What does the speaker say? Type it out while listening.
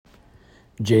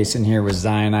Jason here with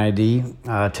Zion ID.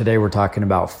 Today we're talking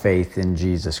about faith in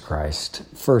Jesus Christ.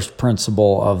 First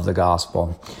principle of the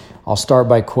gospel. I'll start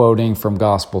by quoting from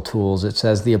Gospel Tools. It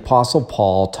says, "The Apostle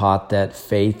Paul taught that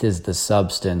faith is the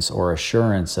substance or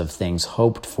assurance of things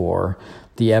hoped for,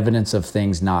 the evidence of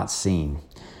things not seen."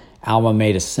 Alma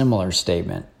made a similar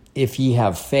statement. "If ye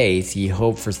have faith, ye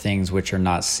hope for things which are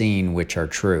not seen, which are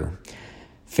true."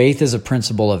 Faith is a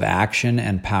principle of action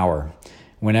and power.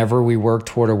 Whenever we work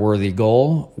toward a worthy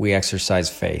goal, we exercise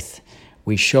faith.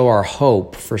 We show our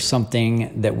hope for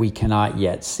something that we cannot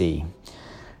yet see.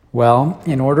 Well,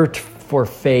 in order for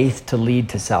faith to lead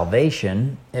to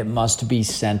salvation, it must be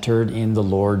centered in the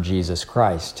Lord Jesus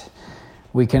Christ.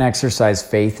 We can exercise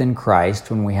faith in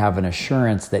Christ when we have an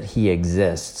assurance that He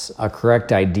exists, a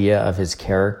correct idea of His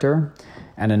character,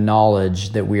 and a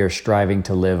knowledge that we are striving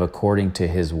to live according to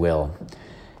His will.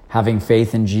 Having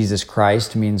faith in Jesus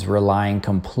Christ means relying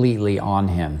completely on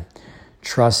Him,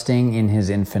 trusting in His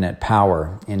infinite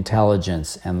power,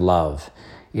 intelligence, and love.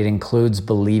 It includes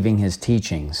believing His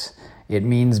teachings. It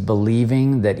means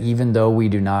believing that even though we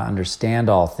do not understand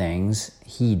all things,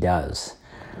 He does.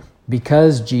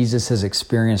 Because Jesus has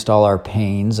experienced all our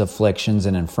pains, afflictions,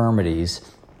 and infirmities,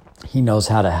 He knows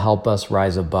how to help us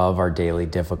rise above our daily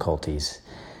difficulties.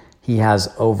 He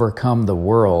has overcome the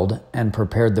world and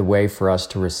prepared the way for us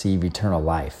to receive eternal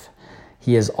life.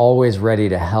 He is always ready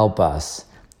to help us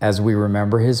as we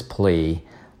remember His plea,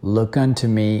 "Look unto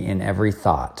me in every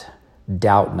thought.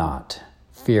 Doubt not,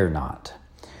 fear not."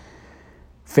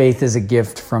 Faith is a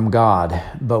gift from God,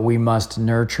 but we must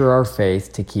nurture our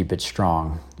faith to keep it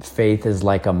strong. Faith is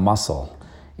like a muscle.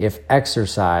 If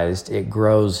exercised, it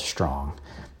grows strong.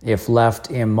 If left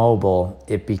immobile,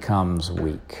 it becomes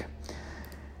weak.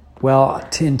 Well,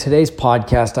 in today's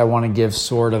podcast, I want to give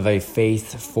sort of a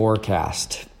faith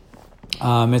forecast.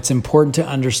 It's important to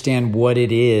understand what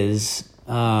it is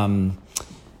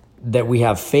that we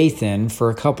have faith in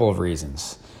for a couple of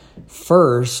reasons.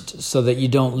 First, so that you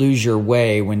don't lose your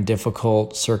way when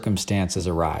difficult circumstances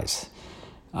arise.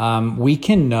 We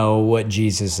can know what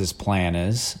Jesus' plan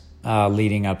is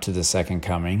leading up to the second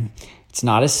coming. It's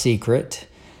not a secret.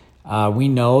 We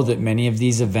know that many of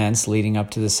these events leading up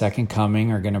to the second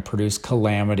coming are going to produce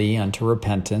calamity unto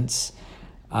repentance.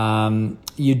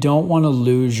 You don't want to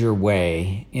lose your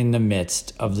way in the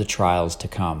midst of the trials to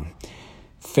come.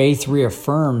 Faith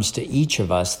reaffirms to each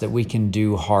of us that we can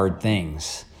do hard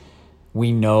things.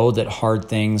 We know that hard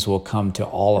things will come to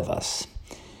all of us.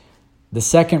 The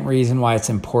second reason why it's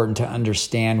important to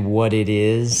understand what it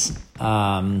is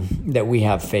that we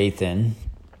have faith in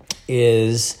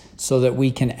is so that we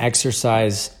can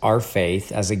exercise our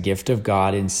faith as a gift of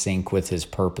God in sync with His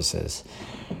purposes.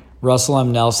 Russell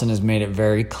M. Nelson has made it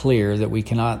very clear that we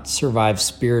cannot survive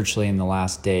spiritually in the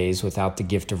last days without the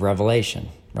gift of revelation,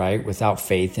 right? Without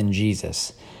faith in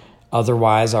Jesus.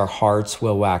 Otherwise, our hearts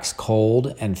will wax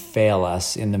cold and fail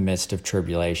us in the midst of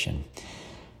tribulation.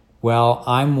 Well,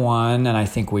 I'm one, and I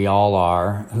think we all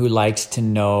are, who likes to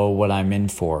know what I'm in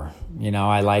for.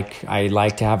 I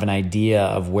like to have an idea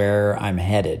of where I'm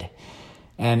headed.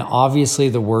 And obviously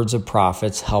the words of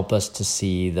prophets help us to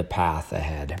see the path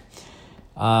ahead.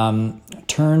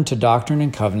 Turn to Doctrine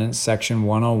and Covenants, section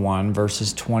 101,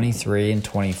 verses 23 and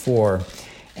 24,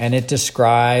 and it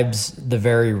describes the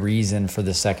very reason for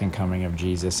the second coming of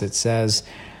Jesus. It says,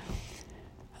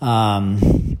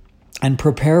 "And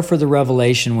prepare for the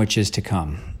revelation which is to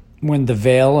come, when the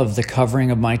veil of the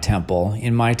covering of my temple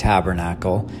in my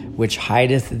tabernacle, which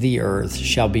hideth the earth,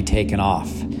 shall be taken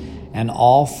off, and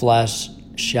all flesh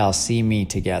shall see me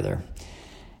together.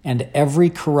 And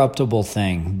every corruptible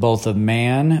thing, both of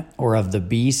man or of the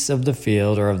beasts of the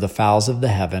field or of the fowls of the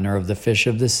heaven or of the fish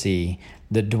of the sea,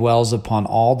 that dwells upon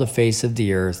all the face of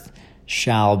the earth,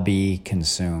 shall be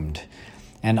consumed.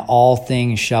 And all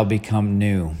things shall become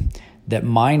new, that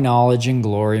my knowledge and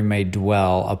glory may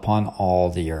dwell upon all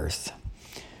the earth."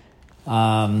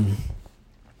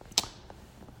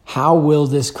 How will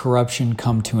this corruption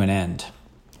come to an end?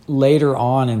 Later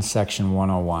on in section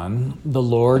 101, the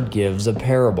Lord gives a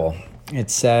parable. It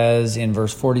says in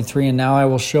verse 43, "And now I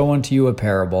will show unto you a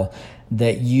parable,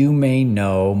 that you may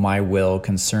know my will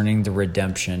concerning the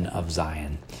redemption of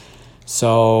Zion."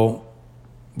 So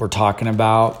we're talking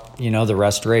about, the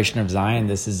restoration of Zion.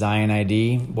 This is Zion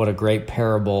ID. What a great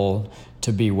parable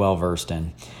to be well versed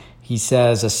in. He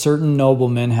says, "A certain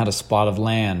nobleman had a spot of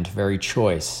land, very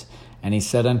choice. And he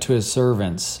said unto his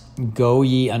servants, Go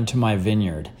ye unto my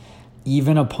vineyard,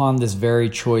 even upon this very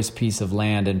choice piece of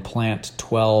land, and plant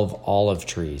 12 olive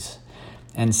trees,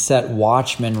 and set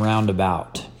watchmen round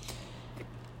about,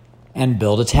 and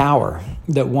build a tower,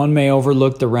 that one may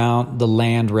overlook the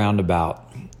land round about.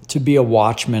 to be a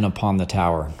watchman upon the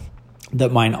tower, that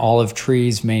mine olive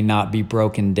trees may not be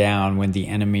broken down when the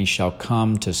enemy shall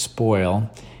come to spoil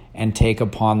and take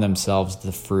upon themselves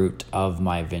the fruit of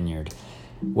my vineyard.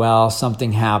 Well,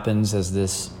 something happens as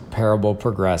this parable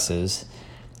progresses.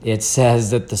 It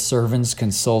says that the servants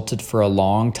consulted for a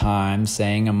long time,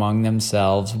 saying among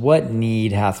themselves, "What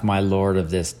need hath my Lord of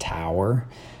this tower,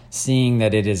 seeing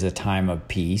that it is a time of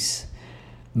peace?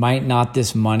 Might not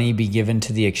this money be given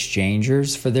to the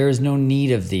exchangers? For there is no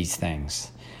need of these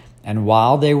things." And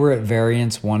while they were at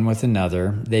variance one with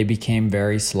another, they became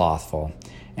very slothful,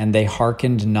 and they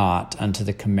hearkened not unto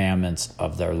the commandments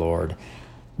of their Lord.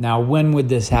 Now, when would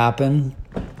this happen?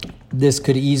 This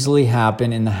could easily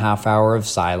happen in the half hour of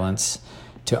silence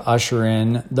to usher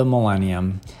in the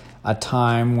millennium, a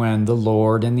time when the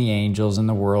Lord and the angels and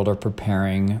the world are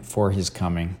preparing for his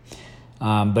coming.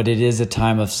 But it is a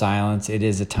time of silence. It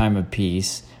is a time of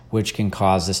peace, which can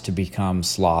cause us to become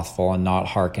slothful and not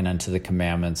hearken unto the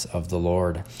commandments of the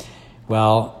Lord.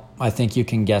 Well, I think you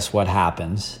can guess what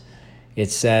happens. It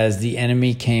says, "The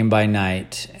enemy came by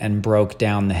night and broke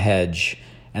down the hedge,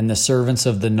 and the servants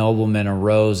of the nobleman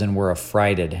arose and were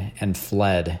affrighted and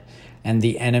fled. And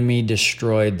the enemy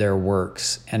destroyed their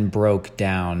works and broke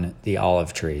down the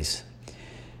olive trees."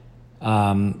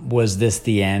 Was this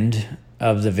the end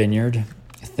of the vineyard?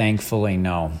 Thankfully,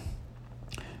 no.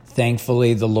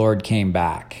 Thankfully, the Lord came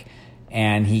back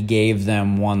and he gave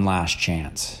them one last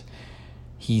chance.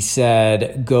 He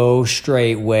said, "Go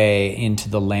straightway into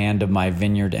the land of my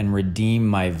vineyard and redeem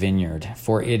my vineyard,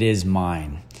 for it is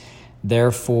mine.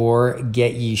 Therefore,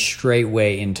 get ye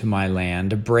straightway into my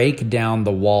land, break down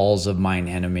the walls of mine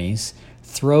enemies,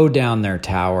 throw down their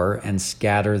tower, and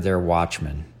scatter their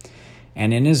watchmen.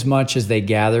 And inasmuch as they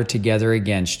gather together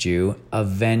against you,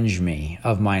 avenge me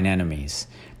of mine enemies,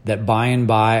 that by and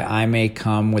by I may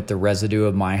come with the residue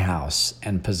of my house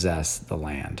and possess the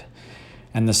land."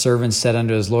 And the servant said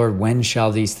unto his Lord, "When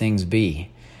shall these things be?"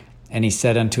 And he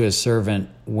said unto his servant,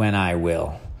 "When I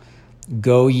will.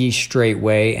 Go ye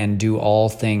straightway and do all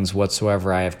things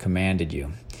whatsoever I have commanded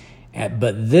you.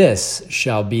 But this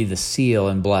shall be the seal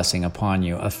and blessing upon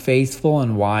you, a faithful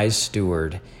and wise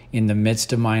steward in the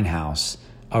midst of mine house,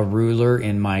 a ruler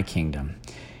in my kingdom."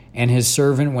 And his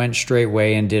servant went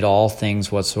straightway and did all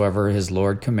things whatsoever his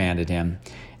Lord commanded him.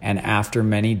 And after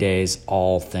many days,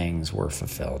 all things were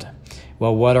fulfilled.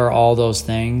 Well, what are all those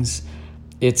things?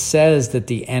 It says that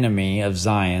the enemy of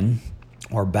Zion,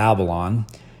 or Babylon,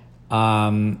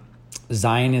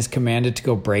 Zion is commanded to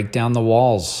go break down the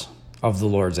walls of the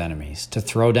Lord's enemies, to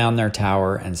throw down their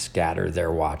tower and scatter their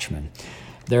watchmen.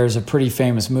 There's a pretty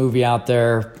famous movie out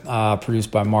there produced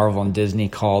by Marvel and Disney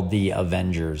called The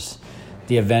Avengers.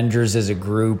 The Avengers is a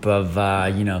group of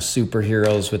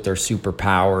superheroes with their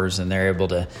superpowers, and they're able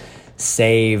to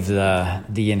save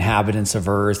the inhabitants of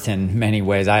Earth in many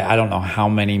ways. I don't know how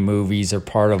many movies are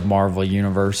part of Marvel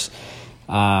Universe,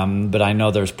 but I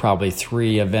know there's probably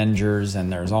 3 Avengers,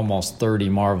 and there's almost 30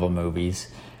 Marvel movies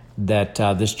that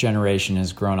this generation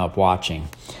has grown up watching.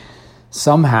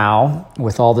 Somehow,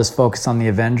 with all this focus on the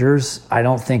Avengers, I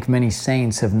don't think many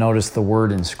saints have noticed the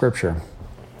word in Scripture.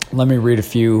 Let me read a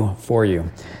few for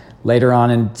you. Later on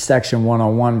in section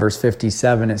 101, verse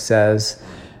 57, it says,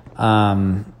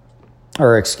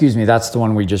 that's the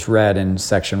one we just read in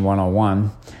section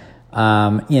 101.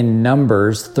 In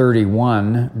Numbers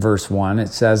 31, verse 1, it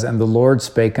says, "And the Lord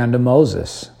spake unto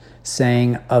Moses,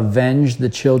 saying, Avenge the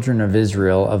children of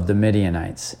Israel of the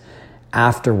Midianites.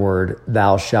 Afterward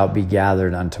thou shalt be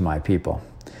gathered unto my people."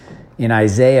 In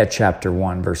Isaiah chapter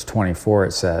 1, verse 24,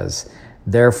 it says,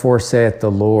 "Therefore saith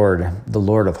the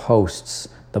Lord of hosts,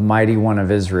 the mighty one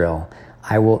of Israel,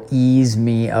 I will ease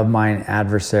me of mine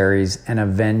adversaries and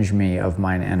avenge me of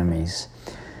mine enemies.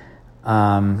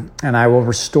 And I will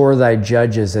restore thy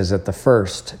judges as at the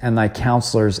first, and thy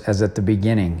counselors as at the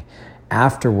beginning.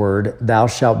 Afterward thou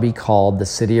shalt be called the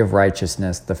city of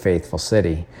righteousness, the faithful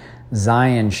city.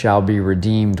 Zion shall be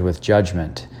redeemed with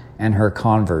judgment, and her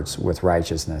converts with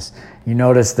righteousness." You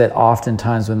notice that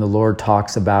oftentimes when the Lord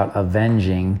talks about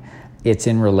avenging, it's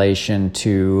in relation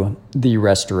to the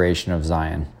restoration of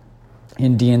Zion.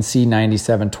 In D&C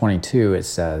 97:22, it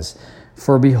says,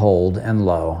 "For behold, and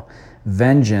lo,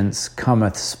 vengeance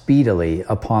cometh speedily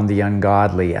upon the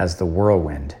ungodly as the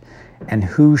whirlwind, and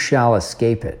who shall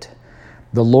escape it?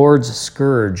 The Lord's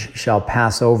scourge shall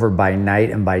pass over by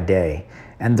night and by day,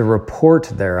 and the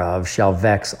report thereof shall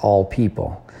vex all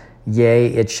people. Yea,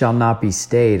 it shall not be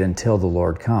stayed until the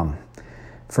Lord come.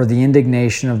 For the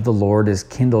indignation of the Lord is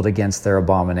kindled against their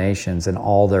abominations and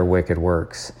all their wicked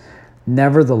works.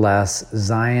 Nevertheless,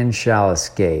 Zion shall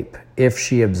escape, if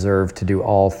she observe to do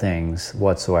all things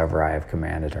whatsoever I have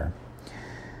commanded her.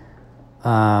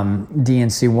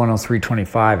 D&C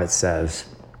 103:25, it says,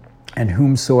 And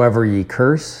whomsoever ye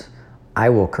curse, I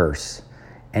will curse,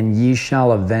 and ye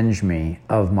shall avenge me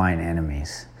of mine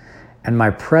enemies. And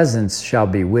my presence shall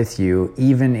be with you,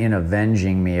 even in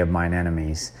avenging me of mine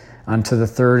enemies, unto the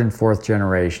third and fourth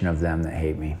generation of them that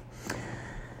hate me.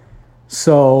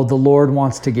 So the Lord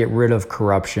wants to get rid of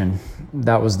corruption.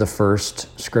 That was the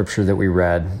first scripture that we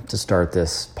read to start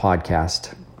this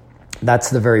podcast. That's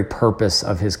the very purpose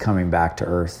of his coming back to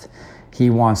earth. He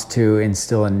wants to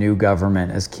instill a new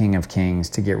government as King of Kings,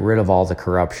 to get rid of all the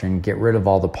corruption, get rid of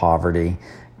all the poverty,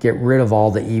 get rid of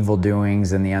all the evil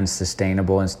doings and the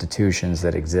unsustainable institutions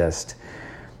that exist.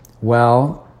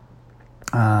 Well,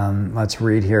 let's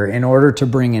read here. In order to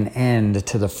bring an end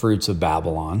to the fruits of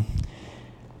Babylon,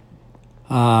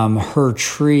 her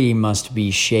tree must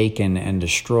be shaken and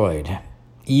destroyed.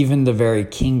 Even the very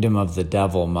kingdom of the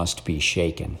devil must be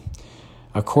shaken.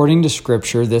 According to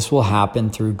Scripture, this will happen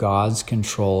through God's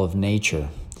control of nature.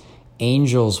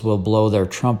 Angels will blow their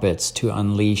trumpets to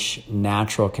unleash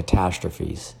natural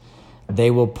catastrophes.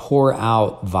 They will pour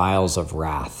out vials of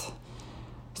wrath.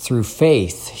 Through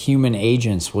faith, human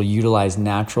agents will utilize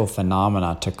natural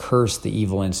phenomena to curse the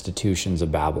evil institutions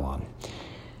of Babylon.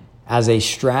 As a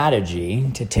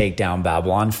strategy to take down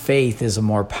Babylon, faith is a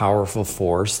more powerful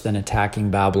force than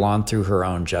attacking Babylon through her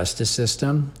own justice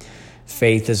system.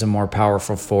 Faith is a more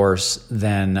powerful force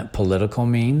than political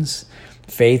means.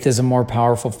 Faith is a more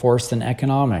powerful force than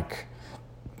economic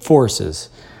forces.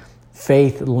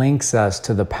 Faith links us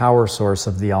to the power source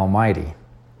of the Almighty.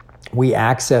 We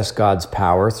access God's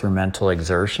power through mental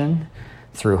exertion,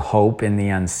 through hope in the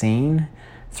unseen,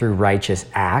 through righteous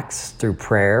acts, through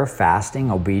prayer,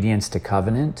 fasting, obedience to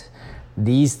covenant.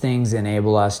 These things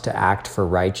enable us to act for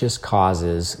righteous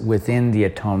causes within the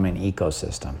atonement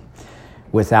ecosystem.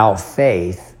 Without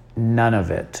faith, none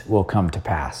of it will come to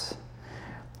pass.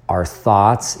 Our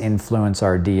thoughts influence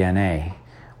our DNA.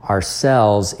 Our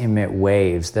cells emit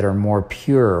waves that are more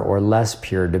pure or less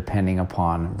pure depending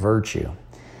upon virtue.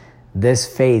 This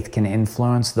faith can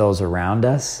influence those around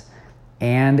us,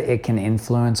 and it can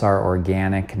influence our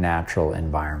organic, natural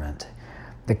environment.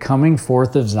 The coming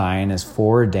forth of Zion is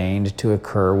foreordained to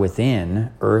occur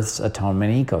within Earth's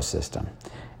atonement ecosystem,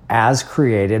 as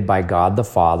created by God the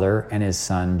Father and His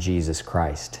Son, Jesus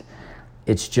Christ.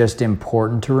 It's just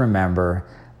important to remember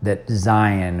that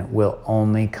Zion will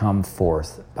only come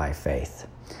forth by faith.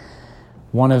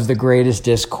 One of the greatest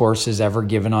discourses ever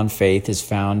given on faith is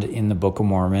found in the Book of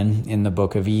Mormon, in the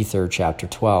book of Ether, chapter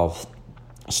 12.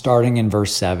 Starting in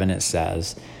verse 7, it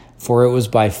says, For it was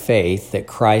by faith that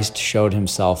Christ showed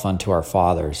himself unto our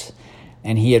fathers,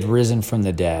 and he had risen from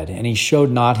the dead, and he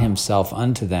showed not himself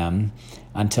unto them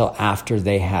until after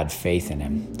they had faith in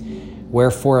him.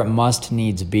 Wherefore it must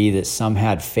needs be that some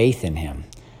had faith in him,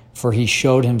 for he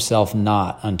showed himself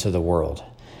not unto the world.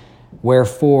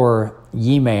 Wherefore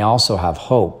ye may also have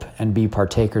hope, and be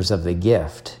partakers of the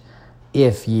gift,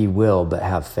 if ye will but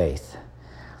have faith.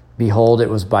 Behold, it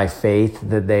was by faith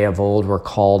that they of old were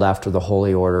called after the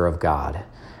holy order of God.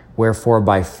 Wherefore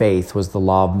by faith was the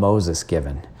law of Moses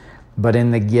given. But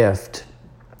in the gift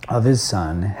of his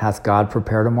Son hath God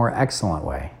prepared a more excellent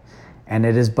way, and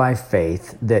it is by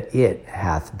faith that it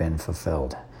hath been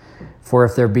fulfilled. For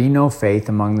if there be no faith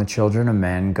among the children of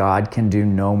men, God can do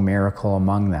no miracle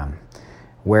among them.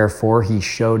 Wherefore he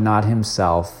showed not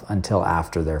himself until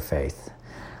after their faith.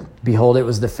 Behold, it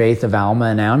was the faith of Alma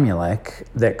and Amulek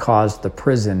that caused the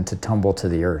prison to tumble to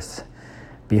the earth.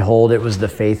 Behold, it was the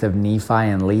faith of Nephi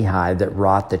and Lehi that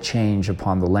wrought the change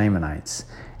upon the Lamanites,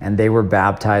 and they were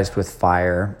baptized with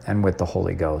fire and with the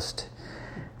Holy Ghost.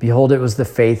 Behold, it was the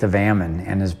faith of Ammon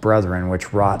and his brethren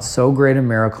which wrought so great a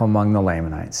miracle among the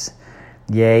Lamanites.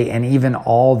 Yea, and even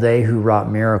all they who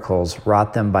wrought miracles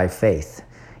wrought them by faith,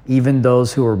 even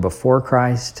those who were before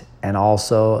Christ and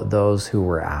also those who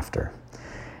were after.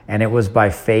 And it was by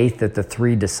faith that the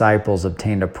 3 disciples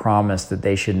obtained a promise that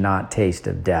they should not taste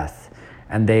of death,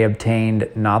 and they obtained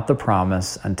not the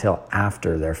promise until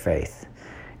after their faith.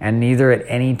 And neither at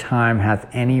any time hath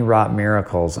any wrought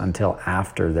miracles until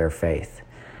after their faith.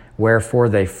 Wherefore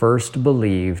they first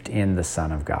believed in the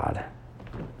Son of God.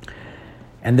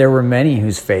 And there were many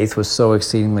whose faith was so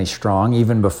exceedingly strong,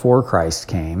 even before Christ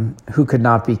came, who could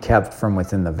not be kept from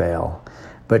within the veil,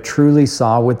 but truly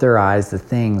saw with their eyes the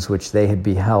things which they had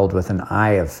beheld with an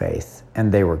eye of faith,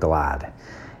 and they were glad.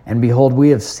 And behold, we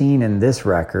have seen in this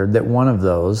record that one of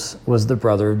those was the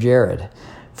brother of Jared,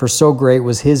 For so great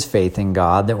was his faith in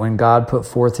God that when God put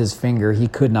forth his finger, he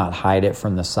could not hide it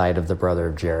from the sight of the brother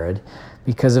of Jared,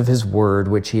 because of his word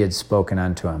which he had spoken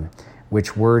unto him,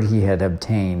 which word he had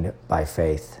obtained by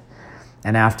faith.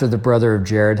 And after the brother of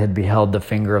Jared had beheld the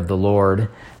finger of the Lord,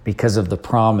 because of the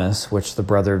promise which the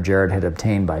brother of Jared had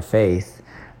obtained by faith,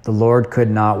 the Lord could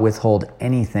not withhold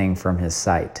anything from his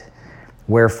sight.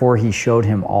 Wherefore he showed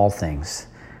him all things,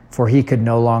 for he could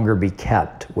no longer be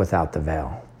kept without the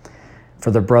veil.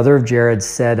 For the brother of Jared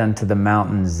said unto the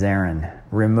mountain Zerin,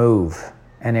 Remove,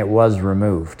 and it was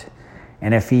removed.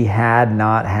 And if he had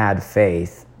not had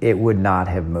faith, it would not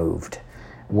have moved.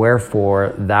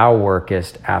 Wherefore thou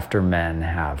workest after men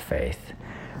have faith.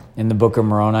 In the book of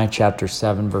Moroni, chapter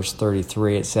 7, verse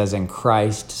 33, it says, And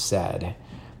Christ said,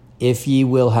 If ye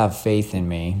will have faith in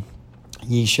me,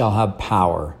 ye shall have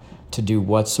power to do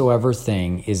whatsoever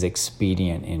thing is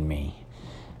expedient in me.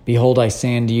 Behold, I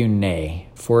say unto you, Nay,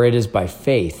 for it is by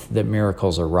faith that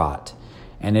miracles are wrought,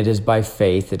 and it is by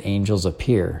faith that angels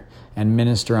appear and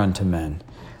minister unto men.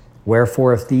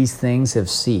 Wherefore, if these things have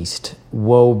ceased,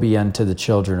 woe be unto the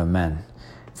children of men,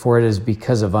 for it is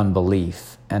because of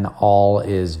unbelief, and all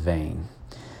is vain.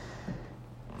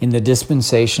 In the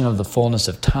dispensation of the fullness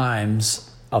of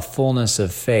times, a fullness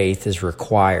of faith is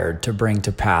required to bring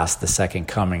to pass the second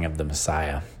coming of the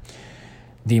Messiah.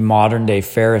 The modern-day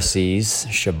Pharisees,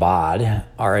 Shabbat,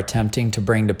 are attempting to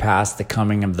bring to pass the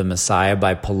coming of the Messiah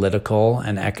by political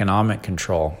and economic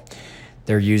control.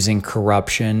 They're using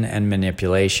corruption and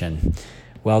manipulation.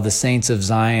 Well, the saints of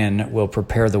Zion will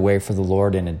prepare the way for the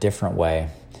Lord in a different way.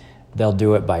 They'll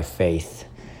do it by faith.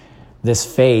 This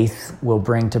faith will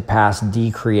bring to pass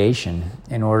decreation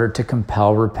in order to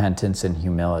compel repentance and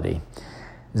humility.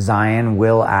 Zion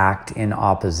will act in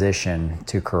opposition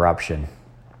to corruption.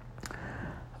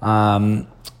 Zion's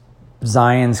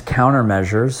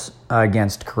countermeasures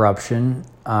against corruption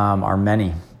are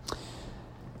many.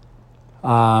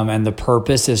 And the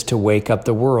purpose is to wake up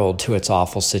the world to its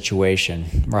awful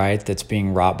situation, right? That's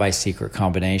being wrought by secret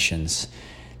combinations.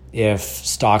 If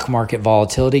stock market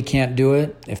volatility can't do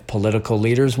it, if political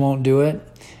leaders won't do it,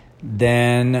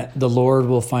 then the Lord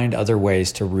will find other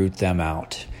ways to root them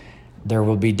out. There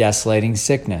will be desolating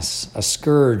sickness. A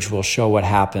scourge will show what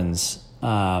happens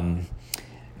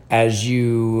as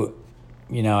you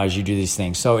do these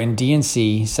things. So in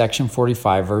D&C, section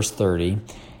 45, verse 30,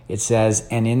 it says,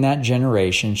 And in that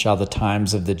generation shall the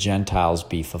times of the Gentiles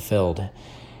be fulfilled.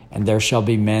 And there shall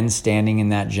be men standing in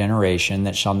that generation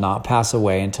that shall not pass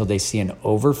away until they see an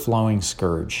overflowing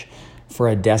scourge, for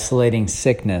a desolating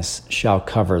sickness shall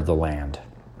cover the land.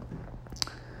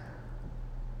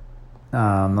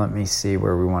 Let me see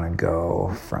where we want to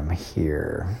go from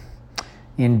here.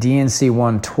 In D&C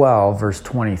 112, verse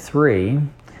 23,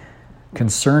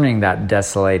 concerning that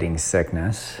desolating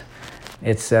sickness,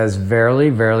 it says, Verily,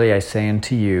 verily, I say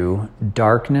unto you,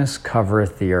 darkness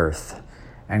covereth the earth,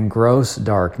 and gross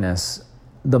darkness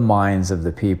the minds of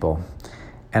the people.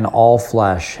 And all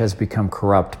flesh has become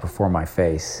corrupt before my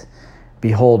face.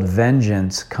 Behold,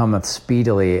 vengeance cometh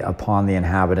speedily upon the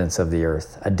inhabitants of the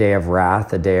earth, a day of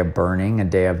wrath, a day of burning, a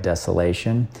day of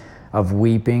desolation, of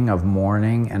weeping, of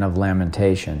mourning, and of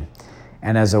lamentation.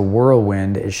 And as a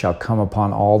whirlwind it shall come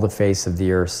upon all the face of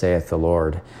the earth, saith the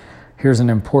Lord. Here's an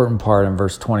important part in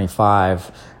verse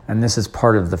 25, and this is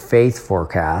part of the faith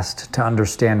forecast to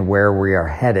understand where we are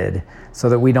headed so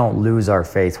that we don't lose our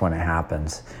faith when it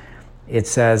happens. It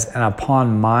says, And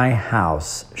upon my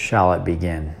house shall it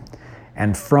begin,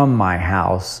 and from my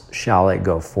house shall it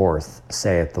go forth,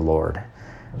 saith the Lord.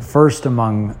 First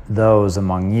among those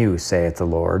among you, saith the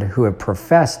Lord, who have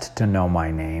professed to know my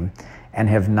name, and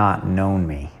have not known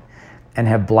me, and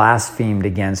have blasphemed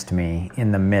against me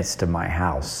in the midst of my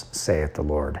house, saith the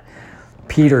Lord.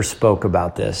 Peter spoke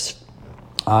about this.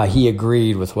 He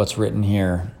agreed with what's written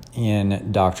here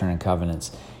in Doctrine and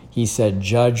Covenants. He said,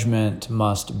 judgment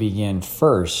must begin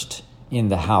first in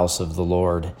the house of the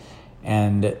Lord,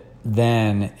 and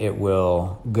then it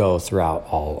will go throughout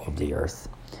all of the earth.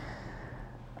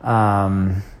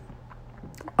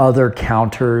 Other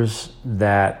counters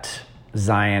that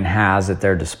Zion has at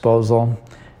their disposal,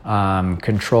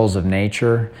 controls of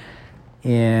nature.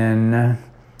 In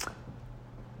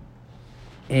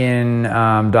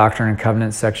Doctrine and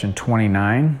Covenants, section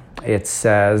 29, it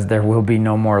says, There will be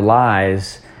no more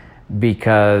lies,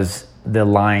 because the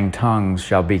lying tongues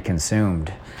shall be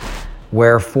consumed.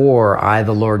 Wherefore I,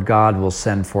 the Lord God, will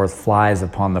send forth flies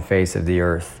upon the face of the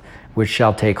earth, which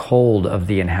shall take hold of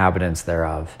the inhabitants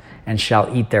thereof, and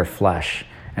shall eat their flesh,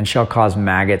 and shall cause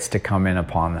maggots to come in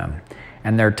upon them.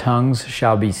 And their tongues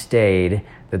shall be stayed,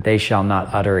 that they shall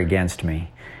not utter against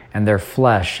me. and their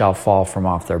flesh shall fall from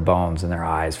off their bones, and their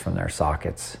eyes from their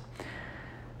sockets.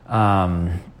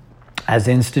 As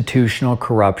institutional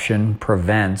corruption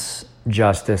prevents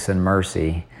justice and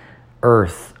mercy,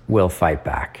 earth will fight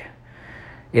back.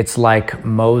 It's like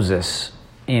Moses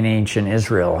in ancient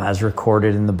Israel, as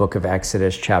recorded in the book of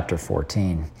Exodus, chapter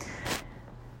 14.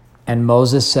 And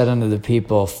Moses said unto the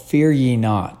people, Fear ye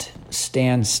not,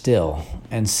 stand still,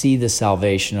 and see the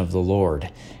salvation of the Lord,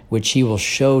 which he will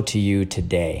show to you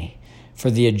today. For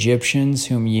the Egyptians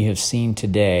whom ye have seen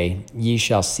today, ye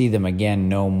shall see them again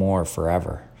no more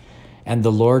forever. And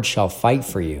the Lord shall fight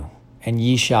for you, and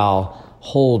ye shall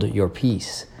hold your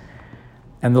peace.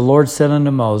 And the Lord said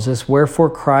unto Moses, Wherefore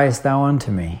criest thou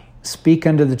unto me? Speak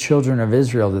unto the children of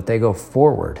Israel that they go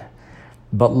forward.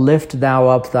 But lift thou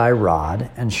up thy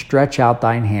rod, and stretch out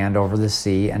thine hand over the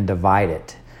sea, and divide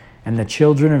it. And the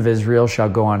children of Israel shall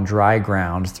go on dry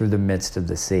ground through the midst of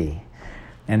the sea.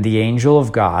 And the angel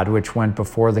of God, which went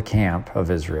before the camp of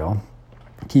Israel,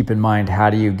 keep in mind, how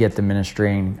do you get the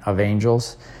ministering of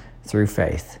angels? Through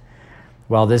faith.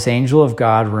 Well, this angel of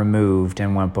God removed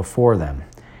and went before them.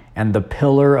 And the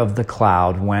pillar of the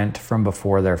cloud went from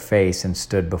before their face and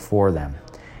stood before them.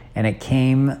 And it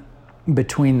came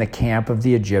between the camp of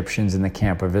the Egyptians and the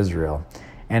camp of Israel.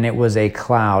 And it was a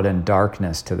cloud and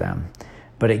darkness to them.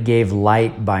 But it gave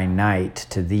light by night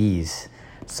to these,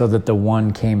 so that the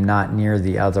one came not near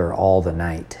the other all the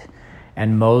night.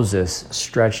 And Moses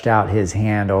stretched out his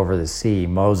hand over the sea.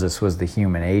 Moses was the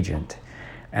human agent.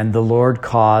 And the Lord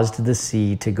caused the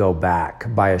sea to go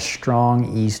back by a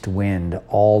strong east wind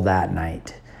all that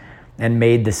night, and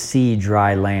made the sea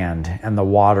dry land, and the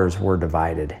waters were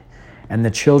divided. And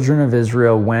the children of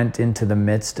Israel went into the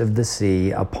midst of the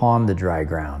sea upon the dry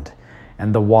ground,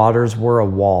 and the waters were a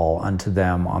wall unto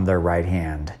them on their right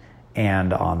hand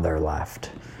and on their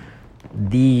left.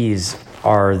 These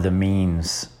are the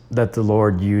means that the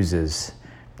Lord uses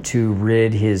to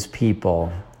rid his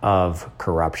people of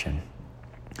corruption.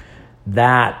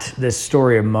 This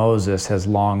story of Moses has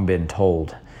long been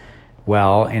told.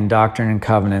 Well, in Doctrine and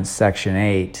Covenants, section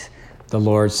 8, the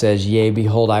Lord says, Yea,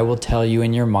 behold, I will tell you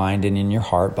in your mind and in your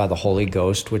heart by the Holy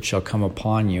Ghost, which shall come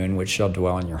upon you and which shall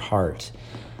dwell in your heart.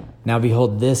 Now,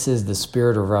 behold, this is the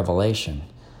spirit of revelation.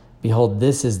 Behold,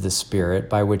 this is the spirit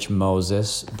by which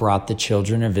Moses brought the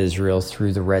children of Israel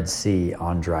through the Red Sea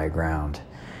on dry ground.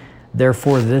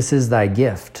 Therefore, this is thy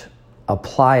gift.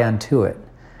 Apply unto it.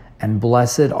 And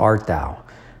blessed art thou,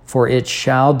 for it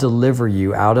shall deliver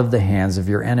you out of the hands of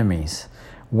your enemies,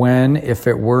 when, if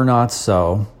it were not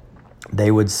so, they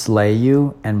would slay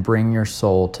you and bring your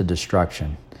soul to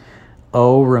destruction.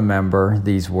 Oh, remember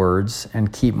these words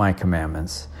and keep my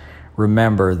commandments.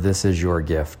 Remember, this is your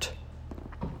gift.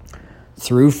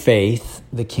 Through faith,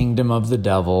 the kingdom of the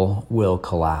devil will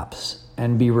collapse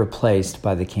and be replaced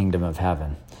by the kingdom of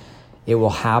heaven. It will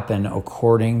happen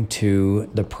according to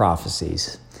the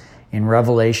prophecies. In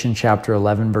Revelation chapter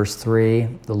 11, verse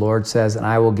 3, the Lord says, And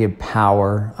I will give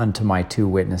power unto my 2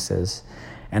 witnesses,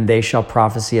 and they shall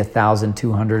prophesy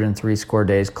 1,260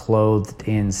 days clothed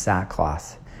in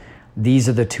sackcloth. These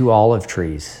are the 2 olive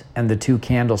trees and the 2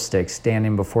 candlesticks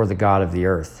standing before the God of the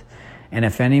earth. And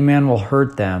if any man will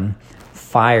hurt them,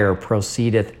 fire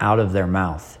proceedeth out of their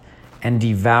mouth, and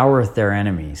devoureth their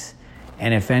enemies.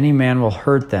 And if any man will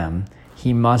hurt them,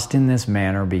 he must in this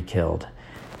manner be killed.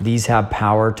 These have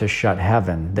power to shut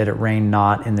heaven, that it rain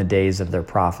not in the days of their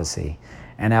prophecy,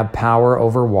 and have power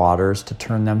over waters to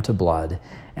turn them to blood,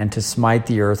 and to smite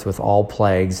the earth with all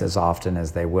plagues as often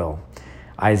as they will.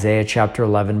 Isaiah chapter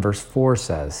 11, verse 4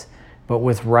 says, But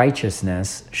with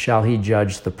righteousness shall he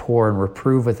judge the poor, and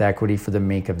reprove with equity for the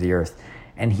meek of the earth.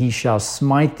 And he shall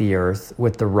smite the earth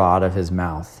with the rod of his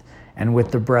mouth, and with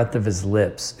the breath of his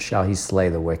lips shall he slay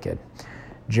the wicked.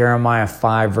 Jeremiah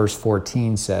 5, verse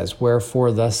 14 says,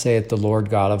 Wherefore thus saith the Lord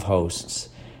God of hosts,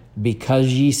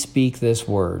 Because ye speak this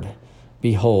word,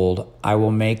 behold, I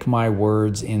will make my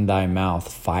words in thy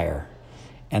mouth fire,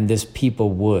 and this people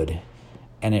wood,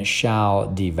 and it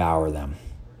shall devour them.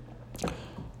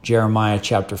 Jeremiah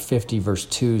chapter 50, verse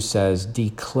 2 says,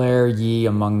 Declare ye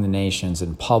among the nations,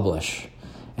 and publish,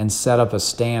 and set up a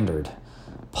standard.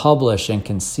 Publish and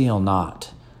conceal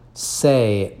not.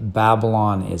 Say,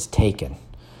 Babylon is taken.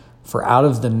 For out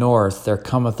of the north there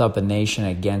cometh up a nation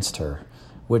against her,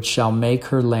 which shall make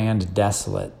her land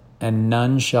desolate, and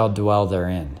none shall dwell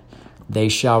therein. They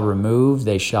shall remove,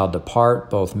 they shall depart,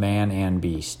 both man and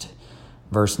beast.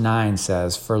 Verse 9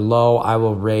 says, For lo, I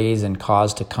will raise and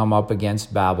cause to come up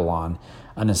against Babylon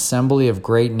an assembly of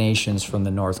great nations from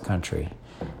the north country,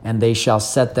 and they shall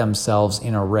set themselves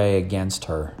in array against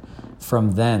her.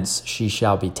 From thence she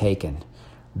shall be taken.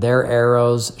 Their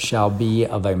arrows shall be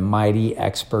of a mighty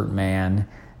expert man.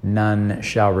 None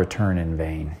shall return in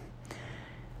vain.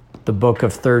 The book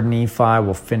of 3rd Nephi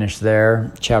will finish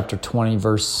there, chapter 20,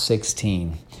 verse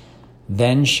 16.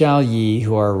 Then shall ye,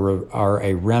 who are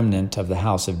a remnant of the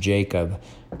house of Jacob,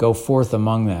 go forth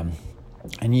among them,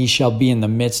 and ye shall be in the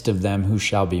midst of them who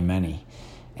shall be many.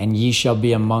 And ye shall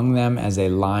be among them as a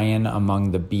lion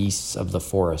among the beasts of the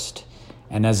forest,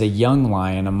 and as a young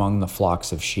lion among the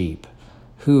flocks of sheep,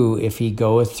 who, if he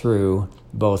goeth through,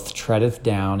 both treadeth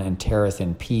down and teareth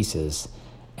in pieces,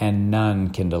 and none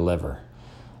can deliver.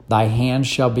 Thy hand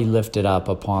shall be lifted up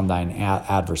upon thine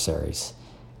adversaries,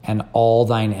 and all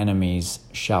thine enemies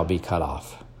shall be cut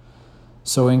off.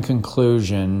 So in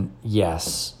conclusion,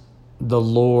 yes, the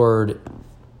Lord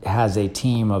has a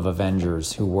team of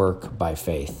avengers who work by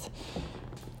faith.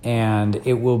 And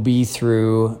it will be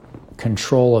through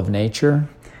control of nature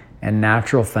and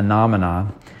natural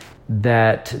phenomena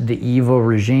that the evil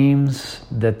regimes,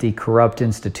 that the corrupt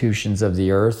institutions of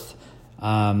the earth,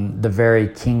 the very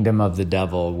kingdom of the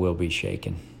devil will be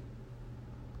shaken.